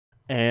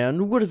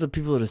And what is up,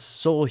 people? It is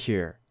Soul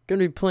here. Gonna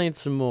be playing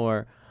some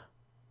more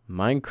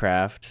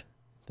Minecraft.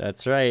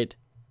 That's right.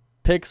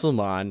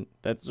 Pixelmon.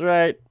 That's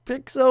right.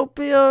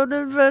 Pixelpion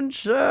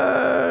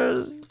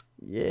Adventures.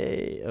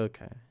 Yay.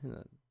 Okay.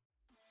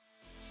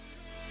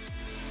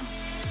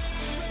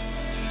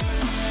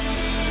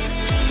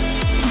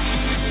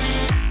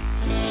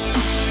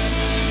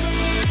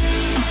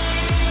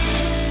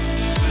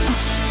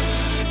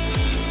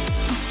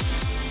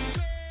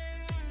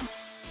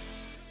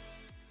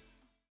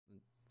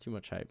 Too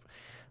much hype.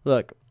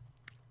 Look,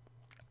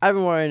 I've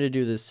been wanting to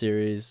do this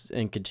series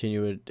and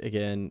continue it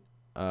again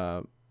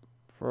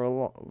for a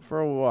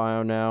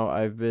while now.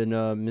 I've been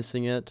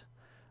missing it.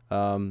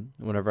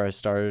 Whenever I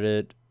started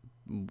it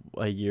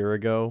a year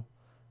ago,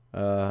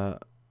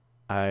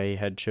 I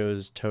had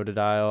chose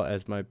Totodile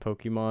as my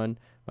Pokemon,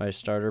 my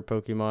starter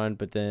Pokemon,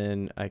 but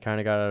then I kind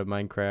of got out of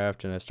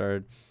Minecraft and I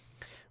started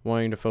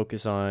wanting to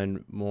focus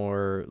on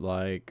more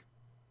like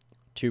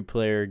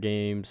two-player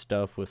game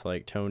stuff with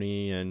like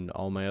Tony and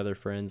all my other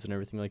friends and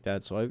everything like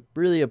that. So I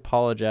really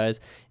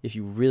apologize if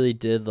you really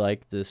did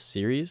like this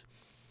series,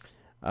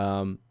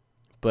 but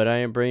I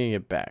am bringing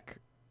it back,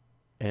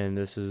 and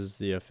this is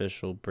the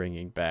official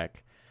bringing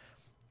back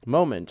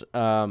moment.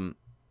 So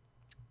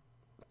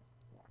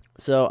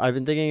I've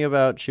been thinking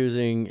about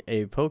choosing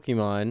a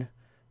Pokemon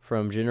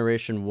from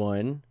Generation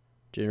 1,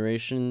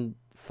 Generation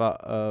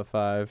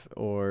 5,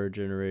 or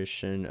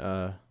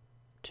Generation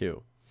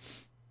 2.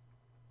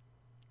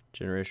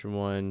 Generation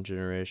 1,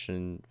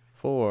 Generation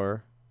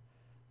 4,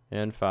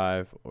 and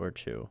 5, or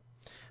 2.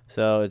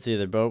 So it's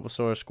either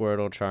Bulbasaur,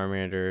 Squirtle,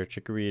 Charmander,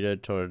 Chikorita,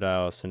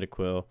 Totodile,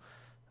 Cyndaquil,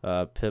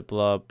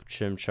 Piplup,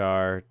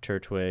 Chimchar,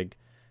 Turtwig,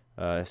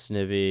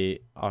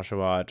 Snivy,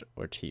 Oshawott,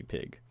 or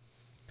T-Pig.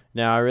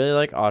 Now, I really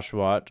like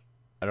Oshawott.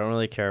 I don't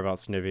really care about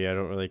Snivy. I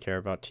don't really care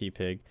about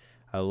T-Pig.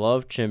 I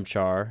love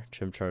Chimchar.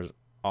 Chimchar's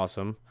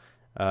awesome.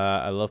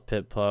 I love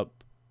Piplup,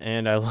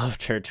 and I love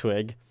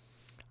Turtwig.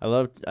 I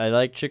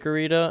like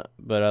Chikorita,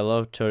 but I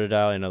love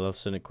Totodile and I love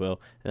Cyndaquil,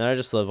 and I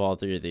just love all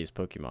three of these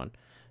Pokemon.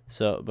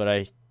 So,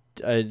 but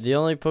the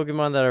only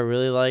Pokemon that I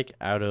really like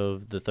out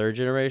of the third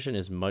generation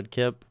is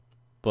Mudkip,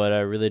 but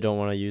I really don't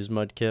want to use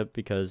Mudkip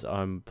because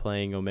I'm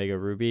playing Omega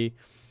Ruby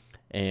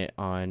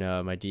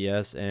on my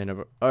DS, and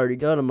I've already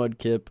got a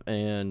Mudkip,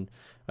 and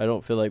I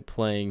don't feel like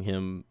playing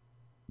him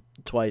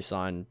twice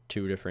on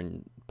two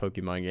different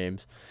Pokemon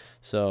games.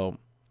 So,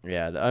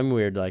 yeah, I'm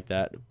weird like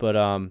that, but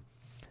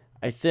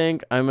I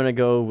think I'm gonna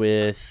go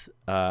with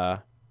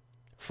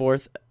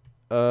fourth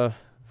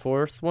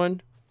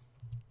one,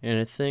 and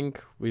I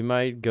think we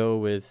might go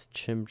with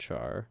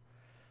Chimchar.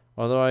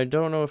 Although I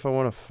don't know if I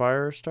want a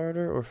fire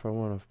starter or if I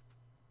want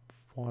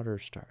a water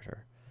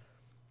starter.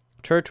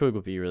 Turtwig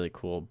would be really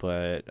cool,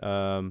 but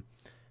I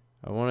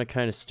want to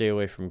kind of stay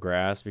away from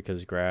grass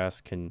because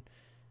grass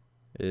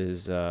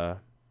has a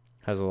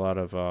lot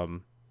of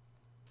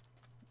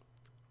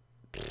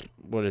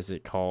what is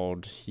it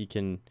called?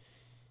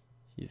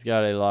 He's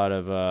got a lot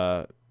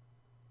of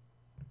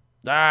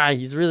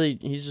he's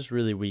just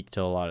really weak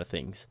to a lot of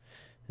things.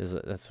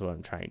 That's what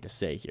I'm trying to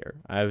say here.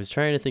 I was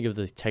trying to think of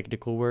the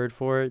technical word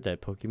for it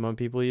that Pokemon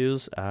people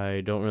use.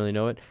 I don't really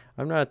know it.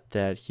 I'm not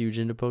that huge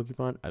into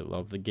Pokemon. I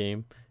love the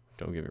game.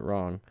 Don't get me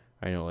wrong.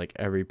 I know like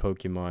every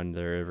Pokemon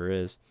there ever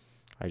is.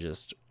 I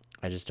just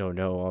don't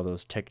know all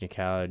those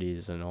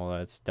technicalities and all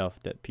that stuff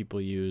that people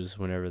use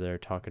whenever they're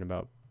talking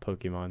about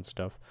Pokemon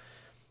stuff.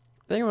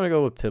 I think I'm gonna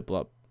go with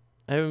Piplup.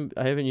 I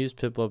haven't used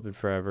Piplup in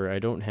forever. I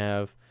don't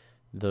have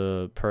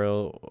the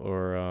Pearl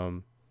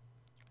or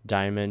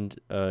Diamond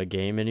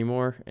game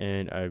anymore,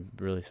 and I'm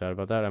really sad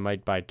about that. I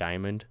might buy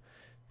Diamond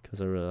because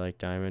I really like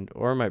Diamond,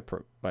 or I might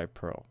buy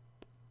Pearl.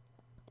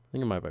 I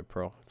think I might buy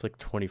Pearl. It's like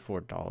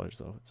 $24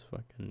 though. It's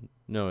fucking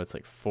no. It's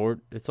like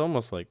It's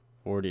almost like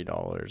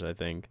 $40. I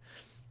think.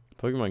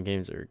 Pokemon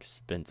games are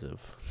expensive.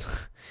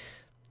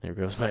 There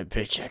goes my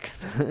paycheck.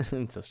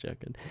 I'm just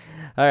joking.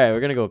 All right, we're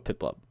gonna go with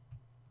Piplup.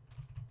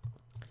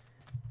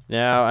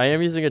 Now, I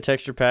am using a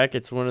texture pack.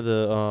 It's one of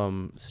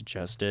the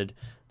suggested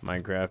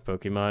Minecraft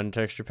Pokemon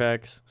texture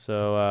packs.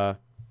 So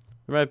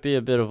there might be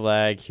a bit of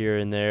lag here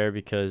and there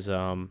because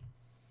of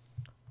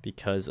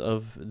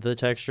the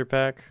texture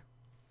pack.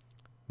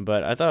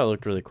 But I thought it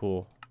looked really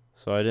cool.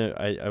 So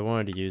I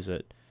wanted to use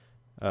it.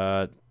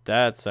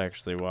 That's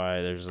actually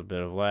why there's a bit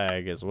of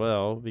lag as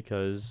well,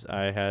 because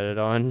I had it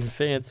on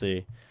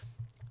fancy.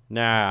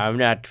 Nah, I'm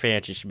not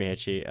fancy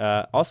schmancy.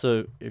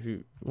 Also, if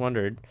you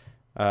wondered,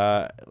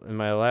 in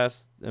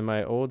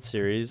my old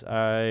series,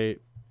 I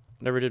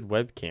never did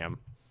webcam.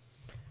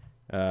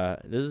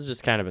 This is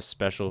just kind of a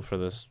special for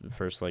this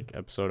first like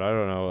episode. I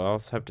don't know. I'll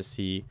also have to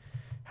see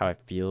how I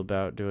feel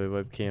about doing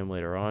webcam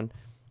later on.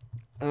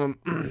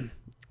 I'm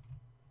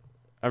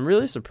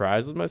really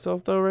surprised with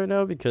myself though right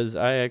now because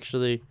let's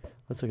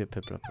look at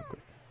Piplup real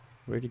quick.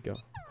 Where'd he go?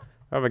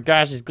 Oh my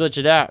gosh, he's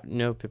glitching out.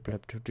 No,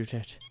 Piplup, don't do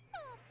that.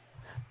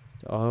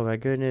 Oh my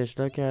goodness,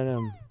 look at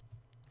him.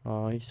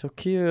 Oh, he's so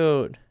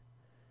cute.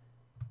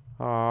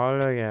 Oh,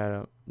 look at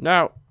him.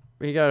 No,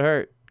 he got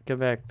hurt. Come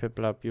back,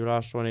 Piplup. You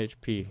lost 1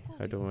 HP.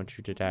 I don't want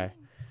you to die.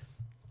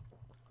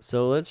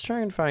 So let's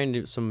try and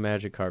find some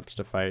Magikarps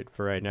to fight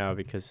for right now,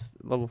 because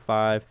level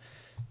 5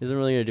 isn't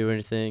really going to do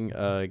anything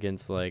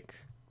against like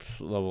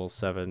level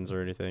 7s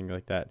or anything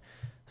like that.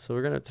 So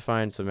we're going to have to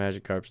find some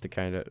Magikarps to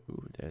kind of...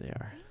 Ooh, there they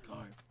are.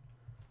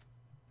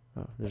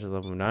 Oh, there's a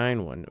level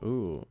 9 one.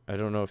 Ooh, I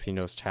don't know if he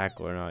knows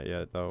Tackle or not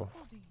yet, though.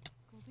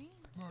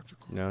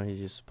 No,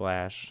 he's used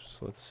Splash.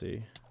 So let's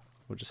see.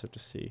 We'll just have to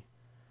see.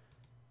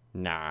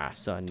 Nah,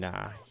 son,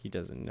 nah. He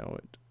doesn't know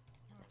it.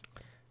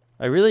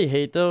 I really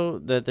hate, though,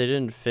 that they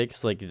didn't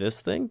fix, like, this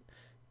thing.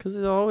 Because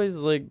it always,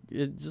 like,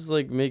 it just,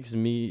 like, makes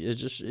me...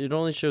 It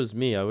only shows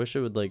me. I wish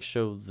it would, like,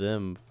 show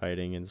them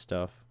fighting and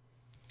stuff.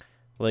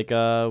 Like,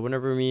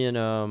 whenever me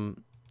and,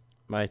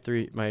 my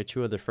 2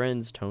 other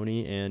friends,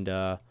 Tony and,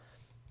 oh,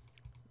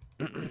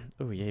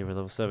 yay, we're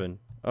level 7.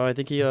 Oh, I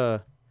think he,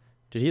 did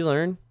he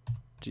learn?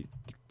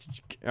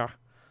 God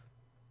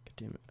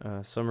damn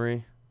it.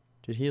 Summary.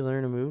 Did he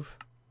learn a move?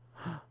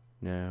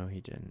 No,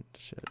 he didn't.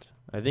 Shit.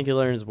 I think he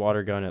learns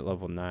Water Gun at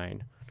level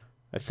 9.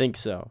 I think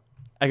so.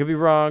 I could be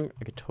wrong.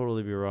 I could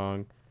totally be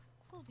wrong.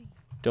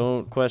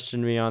 Don't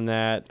question me on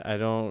that. I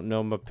don't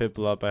know my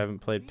Piplup. I haven't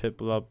played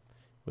Piplup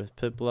with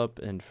Piplup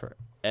in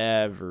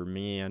forever,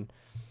 man.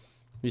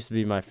 Used to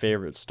be my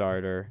favorite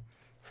starter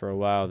for a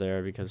while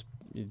there because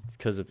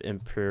of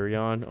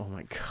Empyrean. Oh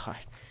my god.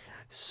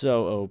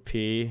 So OP.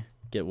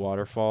 Get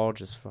Waterfall.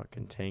 Just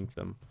fucking tank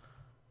them.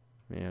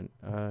 Man,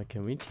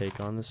 can we take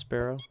on the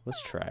Sparrow?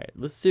 Let's try it.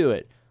 Let's do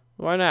it.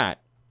 Why not?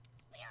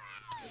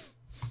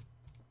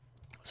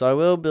 So I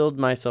will build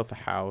myself a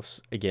house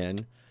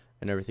again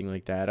and everything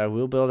like that. I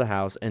will build a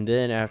house, and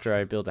then after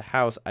I build a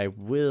house, I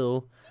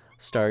will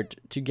start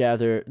to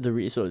gather the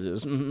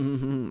resources.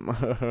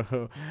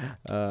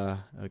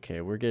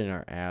 Okay, we're getting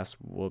our ass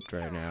whooped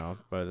right now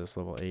by this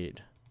level 8.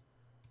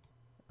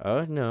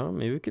 Oh, no,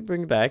 maybe we could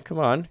bring it back. Come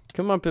on.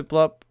 Come on,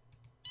 Piplup.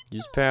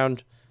 Use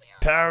Pound.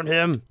 Pound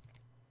him.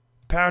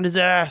 Pound his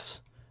ass.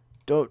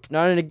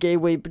 Not in a gay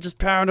way, but just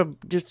pound him.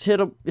 Just hit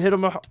him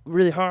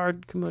really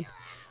hard. Come on.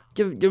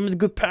 Give him a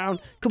good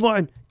pound. Come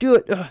on. Do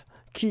it.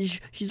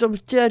 He's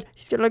almost dead.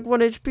 He's got like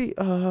 1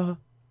 HP.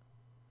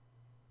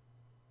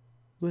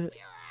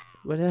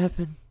 What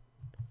happened?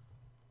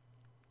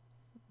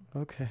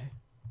 Okay.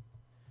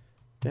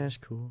 That's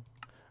cool.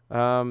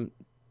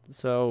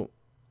 So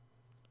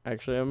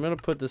actually I'm gonna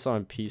put this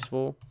on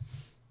peaceful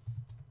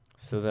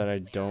so that I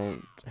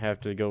don't have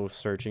to go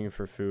searching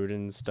for food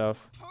and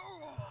stuff.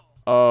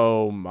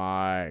 Oh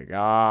my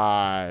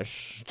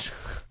gosh.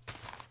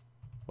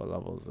 What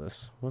level is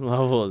this? What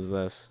level is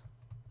this?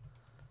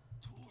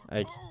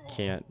 I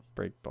can't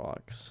break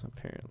blocks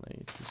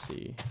apparently to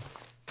see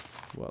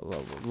what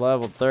level.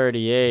 Level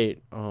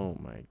 38. Oh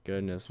my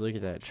goodness, look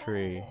at that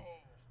tree.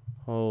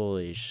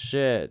 Holy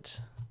shit.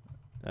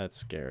 That's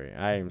scary.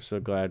 I am so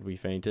glad we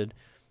fainted.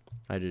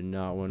 I did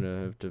not want to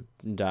have to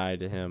die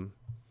to him.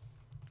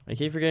 I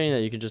keep forgetting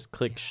that you can just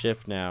click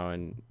shift now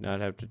and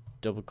not have to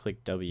double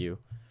click W.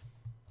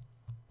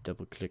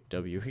 Double click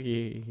W.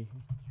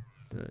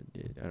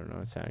 I don't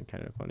know, it sounded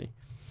kind of funny.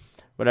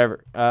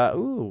 Whatever.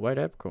 Ooh, white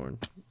apricorn.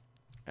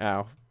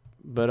 Ow.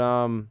 But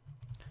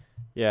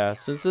yeah,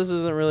 since this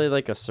isn't really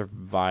like a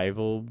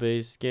survival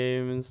based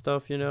game and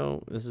stuff, you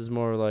know, this is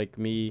more like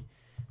me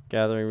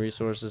gathering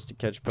resources to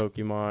catch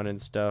Pokemon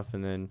and stuff,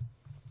 and then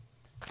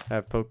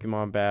have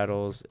Pokemon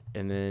battles,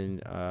 and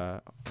then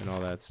and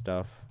all that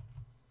stuff.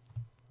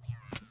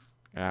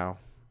 Ow.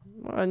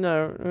 Well,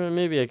 no,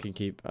 maybe I can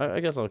keep. I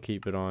guess I'll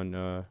keep it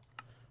on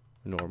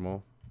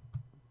normal.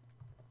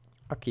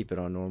 I'll keep it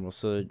on normal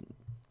so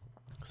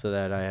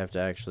that I have to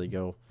actually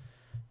go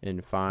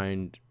and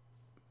find.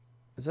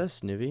 Is that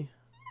Snivy?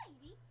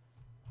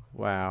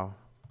 Wow,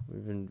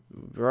 we're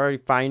already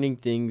finding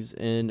things,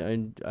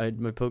 and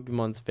my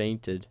Pokemon's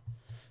fainted,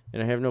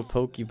 and I have no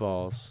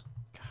Pokeballs.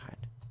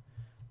 God,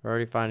 we're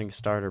already finding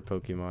starter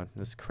Pokemon.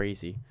 That's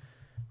crazy.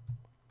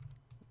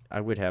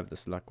 I would have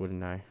this luck,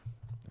 wouldn't I?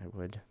 I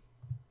would.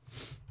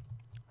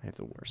 I have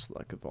the worst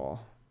luck of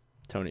all.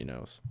 Tony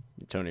knows.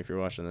 Tony, if you're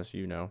watching this,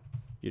 you know.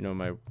 You know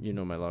my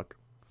luck.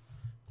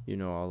 You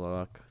know all the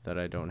luck that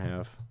I don't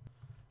have.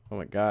 Oh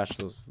my gosh,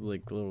 those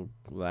like little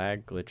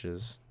lag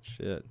glitches.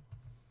 Shit.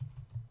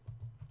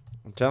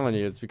 I'm telling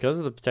you, it's because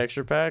of the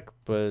texture pack,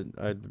 but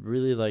I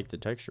really like the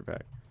texture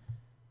pack.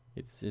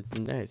 It's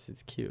nice,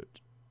 it's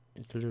cute.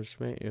 It's a little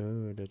sweet.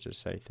 Oh, that's a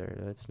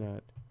Scyther. That's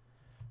not.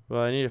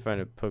 Well, I need to find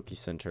a Poke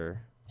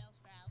Center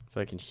so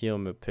I can heal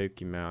my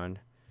Pokemon.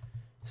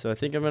 So I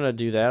think I'm gonna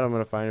do that. I'm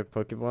gonna find a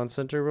Pokemon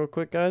Center real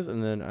quick, guys,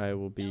 and then I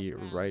will be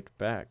right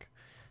back.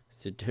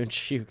 So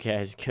don't you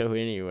guys go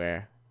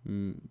anywhere.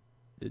 I'm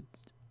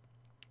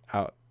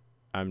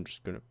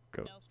just gonna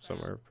go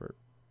somewhere for.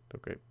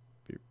 Okay,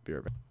 be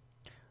right back.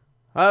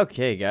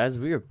 Okay, guys,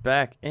 we are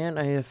back, and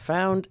I have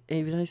found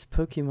a nice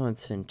Pokemon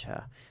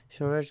Center.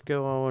 So let's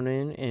go on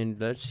in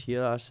and let's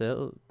heal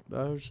ourselves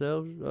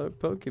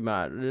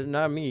Pokemon.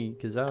 Not me,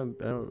 because I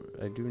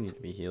do need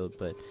to be healed,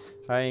 but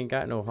I ain't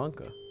got no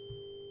hunker.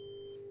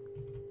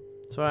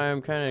 So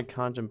I'm kind of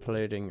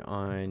contemplating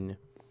on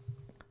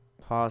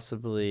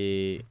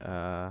possibly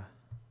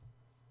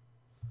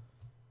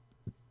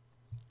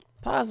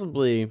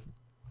possibly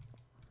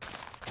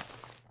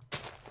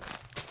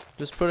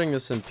just putting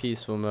this in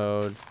peaceful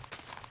mode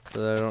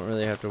so that I don't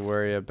really have to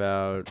worry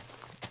about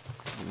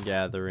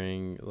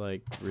gathering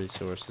like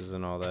resources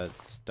and all that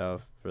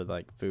stuff for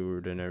like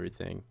food and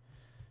everything,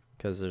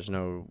 because there's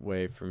no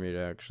way for me to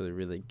actually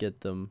really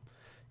get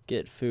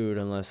food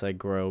unless I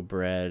grow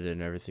bread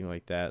and everything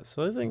like that.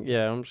 So I think,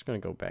 yeah, I'm just gonna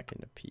go back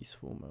into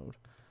peaceful mode.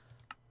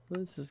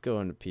 Let's just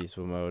go into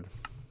peaceful mode.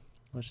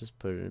 Let's just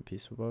put it in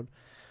peaceful mode.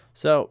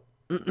 So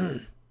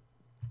I'm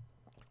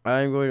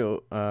going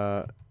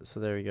to so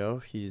there we go.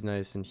 He's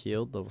nice and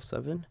healed, level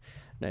 7.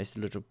 Nice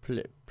little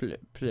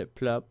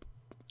plop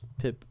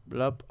pip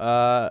blup.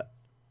 I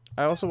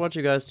also want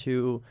you guys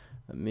to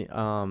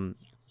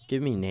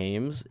give me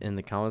names in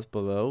the comments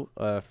below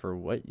for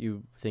what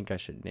you think I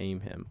should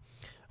name him.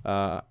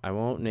 I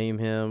won't name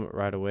him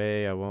right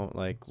away. I won't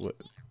like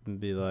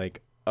be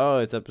like, oh,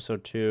 it's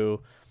episode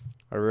 2.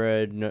 I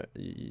read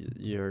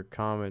your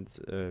comments.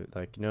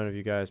 Like none of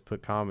you guys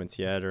put comments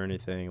yet or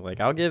anything. Like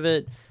I'll give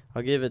it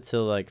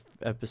till like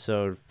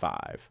episode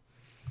 5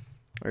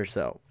 or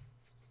so.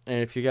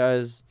 And if you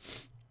guys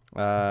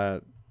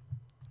come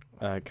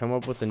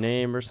up with a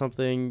name or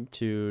something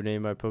to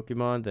name my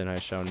Pokemon, then I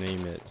shall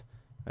name it.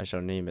 I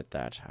shall name it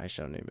that.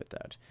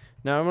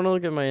 Now I'm gonna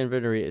look at my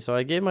inventory. So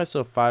I gave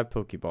myself 5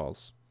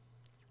 Pokeballs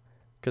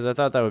because I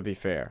thought that would be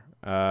fair.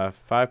 5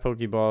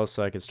 Pokeballs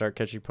so I can start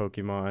catching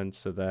Pokemon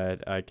so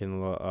that I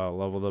can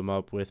level them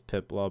up with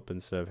Piplup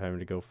instead of having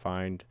to go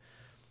find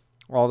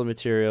all the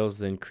materials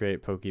then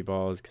create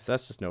Pokeballs, because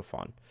that's just no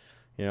fun.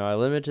 You know, I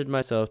limited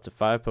myself to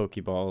 5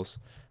 Pokeballs,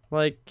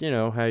 like, you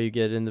know, how you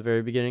get in the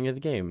very beginning of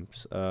the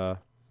games of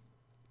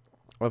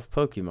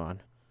Pokemon.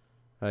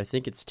 I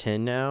think it's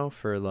 10 now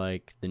for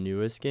like the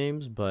newest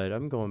games, but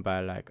I'm going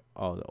by like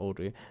all the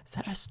older. Is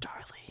that a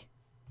Starly?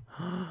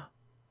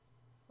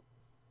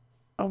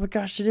 Oh my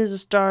gosh, it is a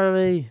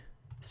Starly.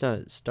 It's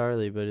not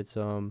Starly, but it's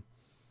Starovia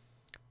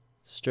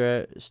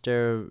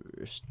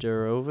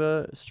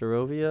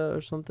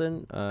or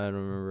something. I don't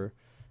remember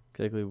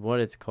exactly what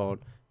it's called.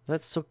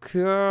 That's so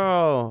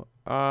cool.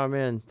 Oh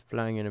man,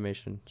 flying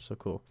animation, so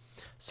cool,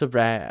 so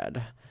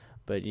rad.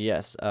 But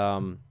yes, I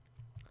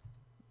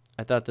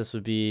thought this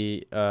would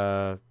be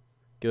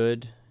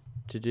good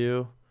to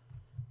do,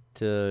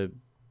 to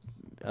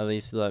at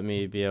least let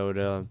me be able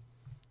to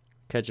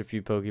catch a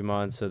few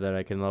Pokemon so that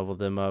I can level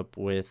them up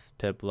with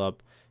Piplup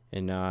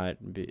and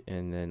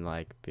then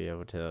like be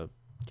able to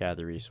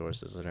gather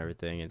resources and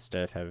everything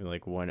instead of having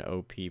like one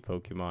OP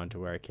Pokemon to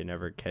where I can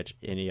never catch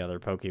any other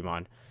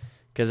Pokemon,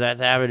 because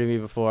that's happened to me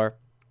before,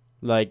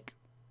 like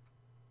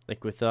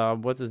with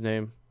what's his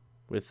name,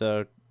 with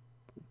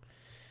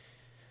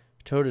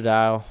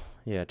Totodile.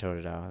 Yeah,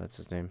 Totodile, that's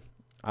his name.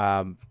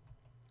 But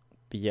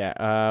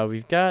yeah,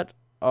 we've got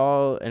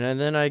all, and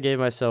then I gave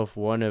myself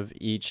 1 of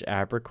each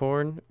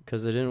apricorn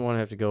because I didn't want to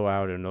have to go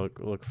out and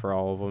look for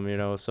all of them, you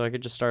know, so I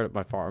could just start up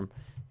my farm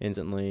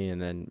instantly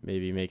and then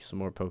maybe make some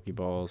more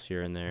Pokeballs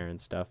here and there and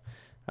stuff.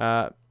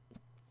 I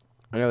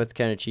know it's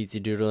kind of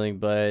cheesy doodling,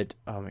 but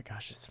oh my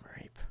gosh, it's a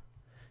Mareep.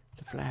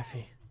 It's a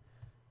Flaffy.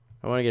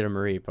 I want to get a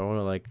Mareep. I want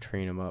to like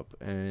train him up,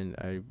 and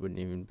I wouldn't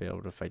even be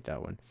able to fight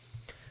that one.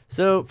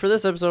 So for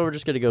this episode, we're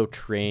just gonna go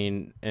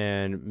train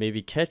and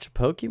maybe catch a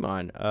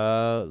Pokemon.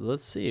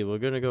 Let's see. We're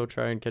gonna go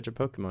try and catch a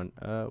Pokemon.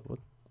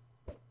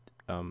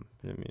 Let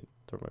me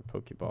throw my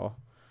Pokeball.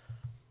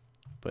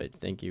 But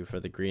thank you for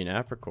the green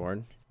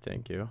apricorn.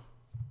 Thank you.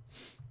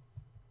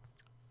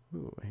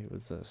 Ooh, hey,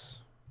 what's this?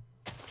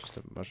 Just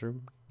a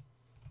mushroom?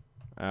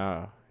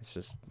 Ah, it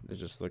just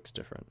looks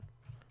different.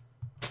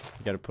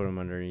 You gotta put them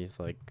underneath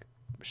like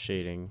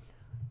shading.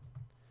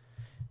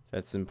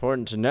 That's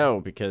important to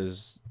know,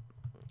 because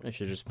if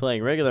you're just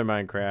playing regular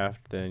Minecraft,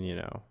 then, you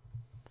know,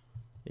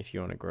 if you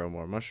want to grow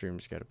more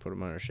mushrooms, you got to put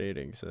them under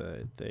shading so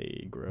that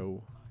they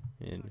grow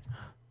in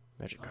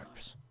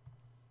Magikarps.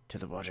 To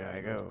the water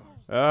I go.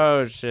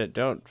 Oh, shit.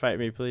 Don't fight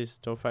me, please.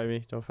 Don't fight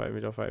me. Don't fight me.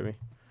 Don't fight me.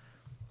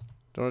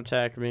 Don't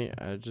attack me.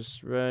 I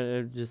just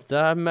run, just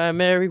on my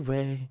merry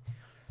way.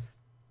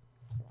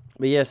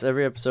 But yes,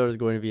 every episode is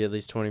going to be at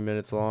least 20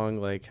 minutes long,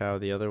 like how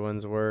the other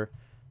ones were.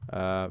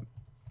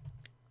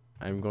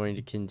 I'm going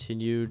to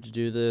continue to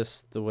do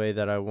this the way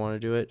that I want to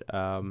do it,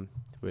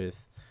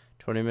 with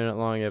 20-minute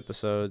long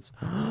episodes.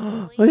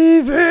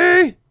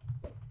 Eevee!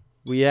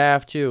 We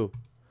have to.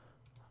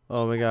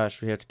 Oh my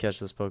gosh, we have to catch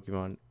this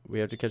Pokemon. We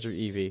have to catch an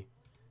Eevee.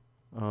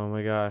 Oh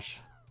my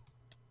gosh.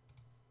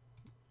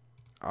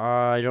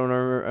 I don't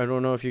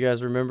know if you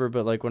guys remember,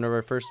 but like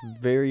whenever our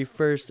very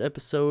first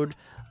episode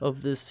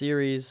of this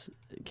series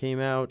came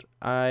out,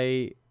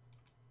 I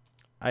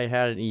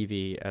had an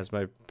Eevee as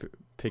my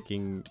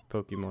picking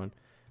Pokemon.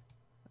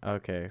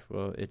 Okay,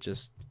 well, it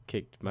just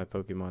kicked my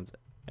Pokemon's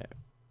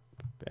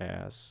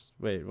ass.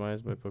 Wait, why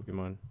is my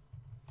Pokemon?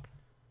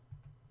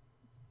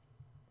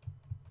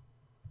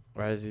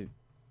 Why is he?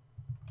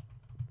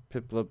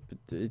 Piplup,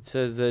 it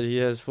says that he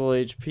has full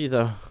HP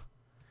though.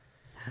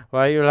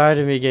 Why you lie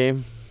to me,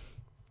 game?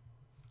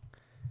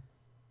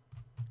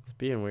 It's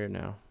being weird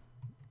now.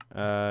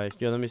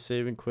 Here, let me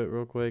save and quit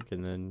real quick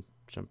and then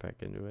jump back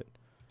into it.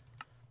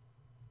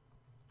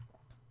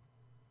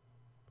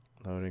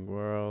 Loading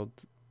world.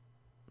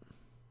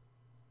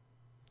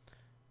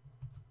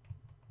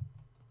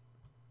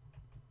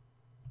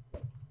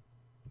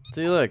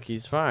 See, look,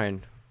 he's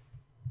fine.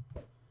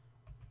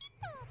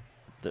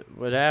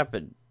 What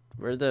happened?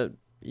 Where'd the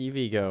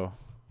Eevee go?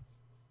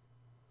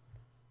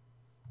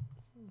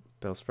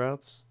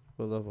 Bellsprouts?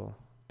 What level?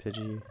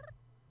 Pidgey.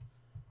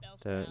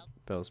 That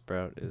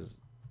Bellsprout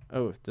is.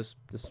 Oh, this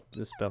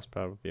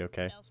Bellsprout would be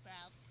okay.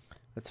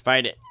 Let's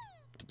fight it.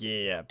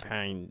 Yeah,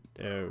 pine.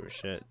 Oh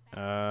shit.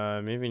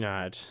 Maybe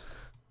not.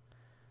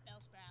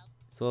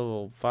 It's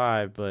level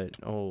 5, but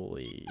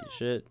holy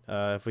shit.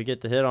 If we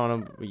get the hit on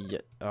him, we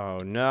get. Oh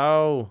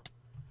no.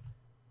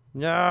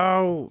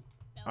 No.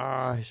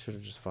 Ah, I should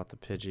have just fought the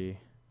Pidgey.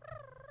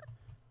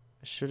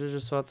 I should have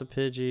just fought the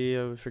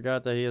Pidgey. I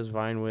forgot that he has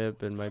Vine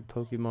Whip and my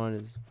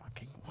Pokemon is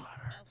fucking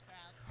water.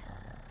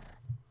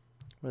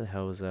 Where the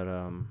hell was that?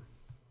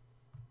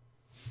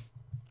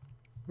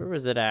 Where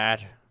was it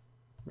at?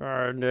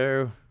 Oh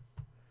no.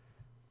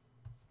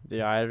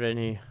 The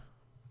irony.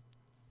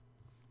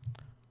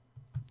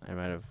 I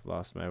might have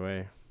lost my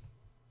way.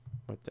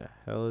 What the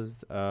hell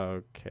is...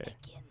 Okay.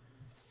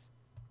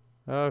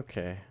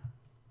 Okay.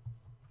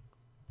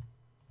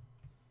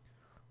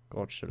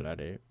 Gotcha,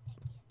 laddie.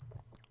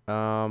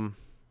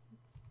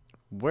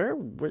 Where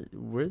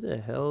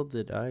the hell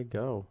did I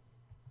go?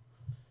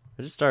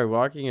 I just started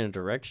walking in a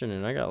direction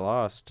and I got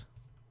lost.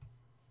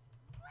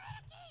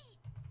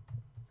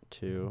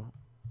 2.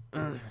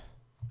 I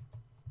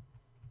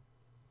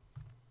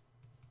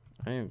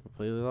am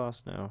completely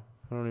lost now.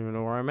 I don't even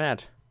know where I'm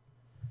at.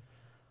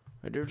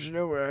 I don't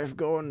know where I've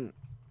gone.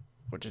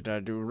 What did I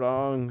do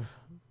wrong?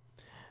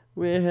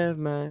 Where have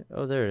my...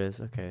 Oh, there it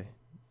is. Okay.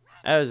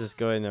 I was just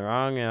going the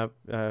wrong up.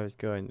 I was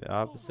going the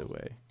opposite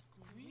way.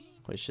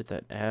 Holy shit,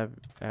 that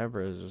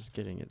Abra is just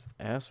getting its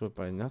ass whipped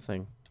by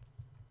nothing.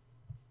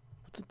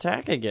 What's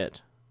attack I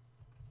get?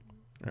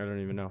 I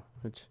don't even know.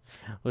 Let's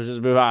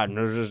just move on.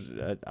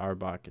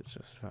 Arbok is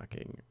just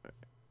fucking...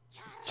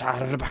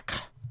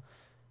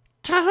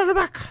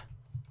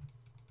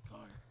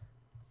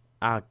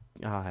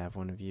 I'll have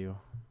one of you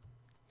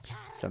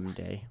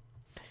someday.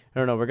 I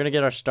don't know. We're gonna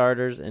get our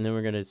starters, and then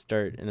we're gonna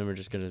start, and then we're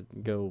just gonna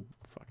go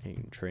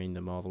fucking train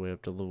them all the way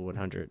up to level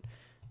 100.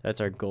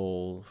 That's our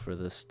goal for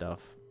this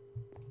stuff.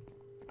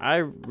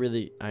 I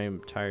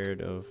am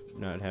tired of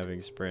not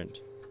having sprint,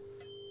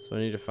 so I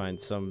need to find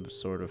some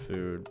sort of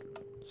food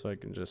so I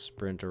can just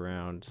sprint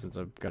around since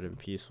I've got him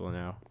peaceful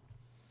now.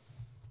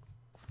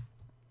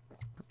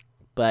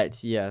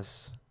 But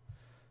yes,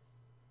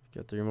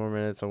 got 3 more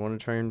minutes. I want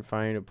to try and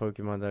find a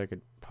Pokemon that I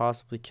could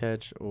possibly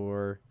catch,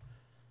 or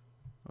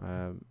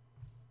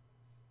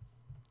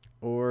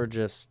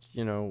just,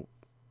 you know,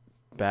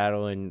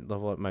 battle and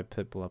level up my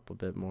Piplup up a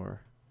bit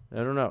more. I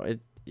don't know. It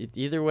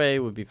either way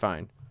would be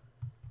fine.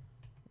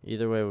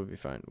 Either way would be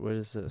fine. What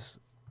is this?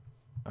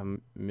 A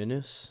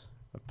Minus?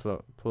 A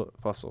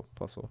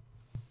Plusle.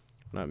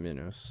 Not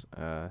Minus.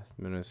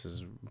 Minus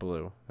is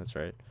blue. That's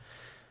right.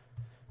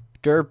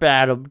 Derp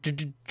Adam.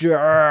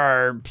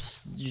 Derps.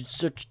 You're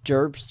such a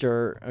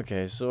derpster.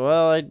 Okay, so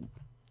well,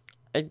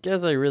 I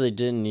guess I really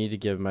didn't need to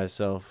give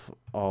myself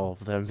all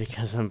of them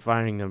because I'm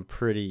finding them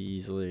pretty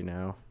easily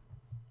now.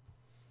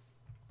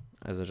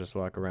 As I just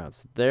walk around.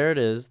 So there it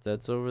is.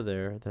 That's over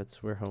there.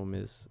 That's where home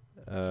is.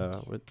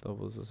 What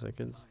level is the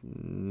seconds?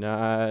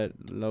 Not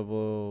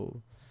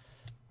level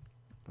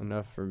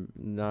enough for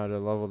not a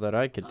level that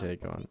I could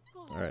take on.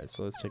 Alright,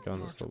 so let's take on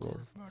this level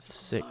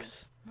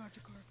 6.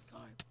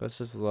 Let's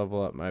just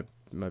level up my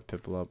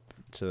Piplup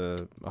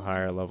to a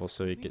higher level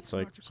so we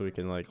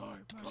can like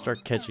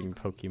start catching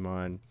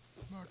Pokemon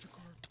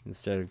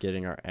instead of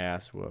getting our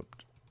ass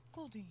whooped.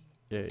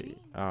 Yay.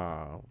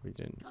 Oh, we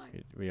didn't.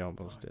 We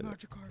almost did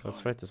it. Let's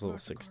fight this little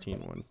 16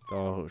 one.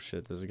 Oh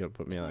shit, this is gonna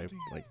put me like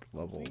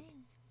level.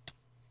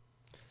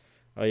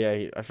 Oh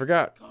yeah, I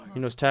forgot. He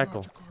knows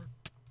tackle.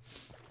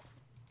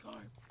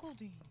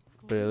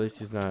 But at least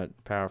he's not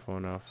powerful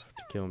enough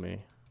to kill me.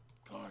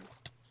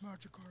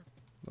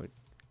 Like,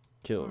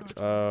 kill.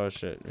 Oh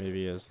shit,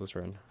 maybe he is. Let's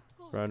run.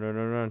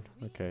 Run.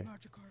 Okay.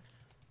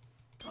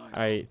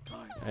 I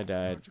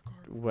died.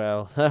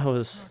 Well, that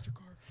was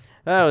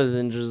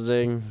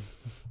interesting.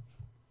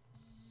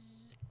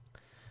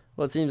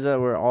 Well, it seems that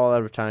we're all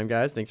out of time,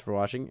 guys. Thanks for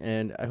watching,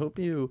 and I hope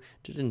you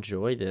did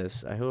enjoy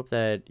this. I hope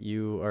that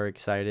you are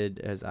excited,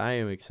 as I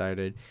am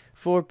excited,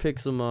 for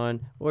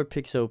Pixelmon or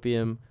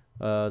Pixopium,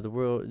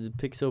 the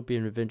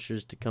Pixopian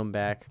adventures to come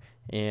back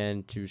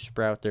and to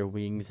sprout their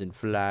wings and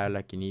fly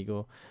like an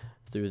eagle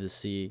through the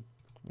sea.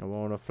 I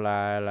wanna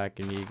fly like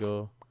an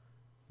eagle,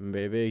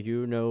 baby.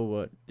 You know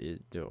what is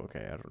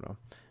okay? I don't know,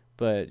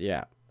 but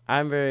yeah.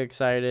 I'm very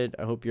excited.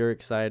 I hope you're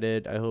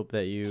excited. I hope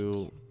that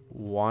you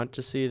want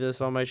to see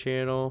this on my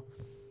channel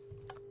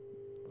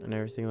and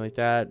everything like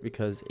that,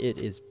 because it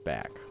is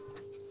back.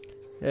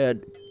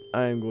 And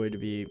I'm going to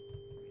be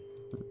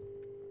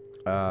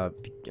I'm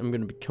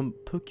going to become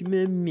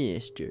Pokemon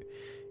Master.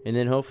 And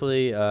then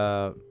hopefully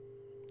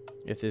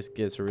if this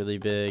gets really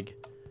big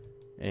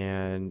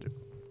and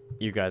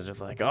you guys are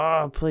like,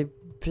 oh, play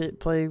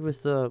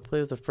with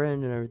a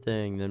friend and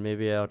everything, then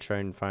maybe I'll try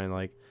and find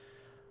like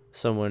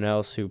someone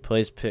else who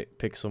plays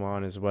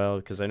Pixelmon as well,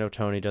 because I know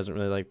Tony doesn't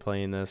really like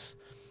playing this.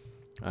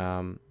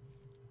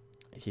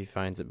 He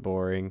finds it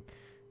boring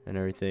and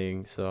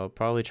everything, so I'll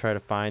probably try to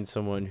find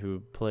someone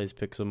who plays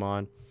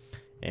Pixelmon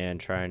and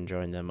try and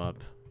join them up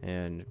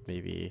and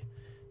maybe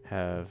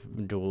have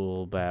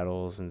duel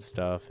battles and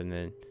stuff, and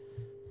then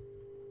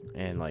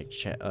like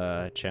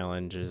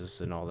challenges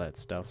and all that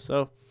stuff.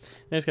 So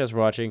thanks guys for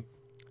watching.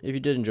 If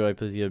you did enjoy,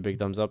 please give a big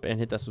thumbs up and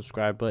hit that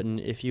subscribe button.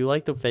 If you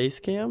like the face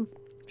cam,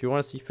 if you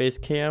want to see face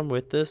cam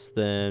with this,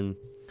 then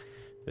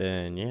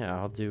yeah,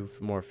 I'll do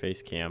more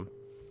face cam.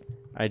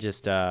 I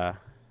just I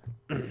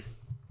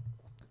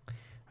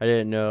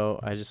didn't know,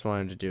 I just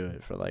wanted to do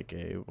it for like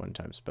a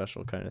one-time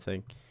special kind of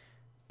thing.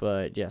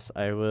 But yes,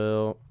 I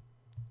will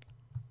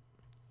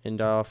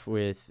end off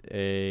with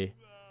a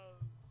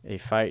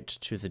fight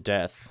to the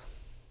death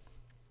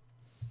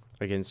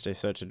against a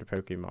certain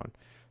Pokemon.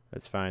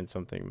 Let's find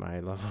something my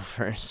level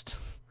first.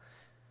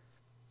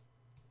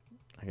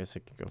 I guess I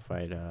could go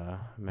fight a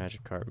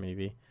Magikarp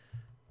maybe,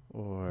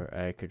 or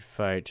I could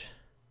fight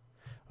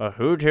a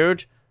Hoot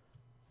Hoot.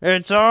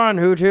 It's on,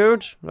 Hoot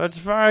Hoot. Let's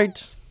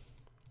fight.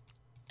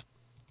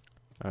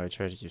 Oh, I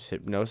tried to use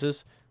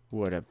hypnosis.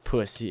 What a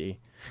pussy.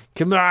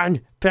 Come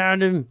on,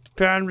 pound him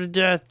to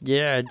death.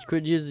 Yeah,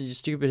 quit using your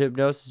stupid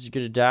hypnosis. You're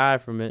gonna die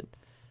from it,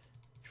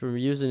 from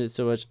using it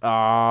so much.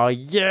 Oh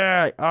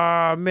yeah.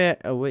 Oh man.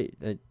 Oh wait,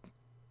 you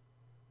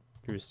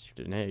received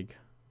an egg.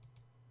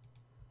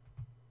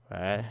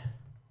 What?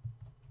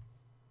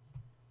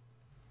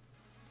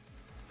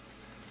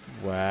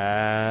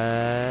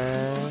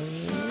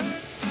 What?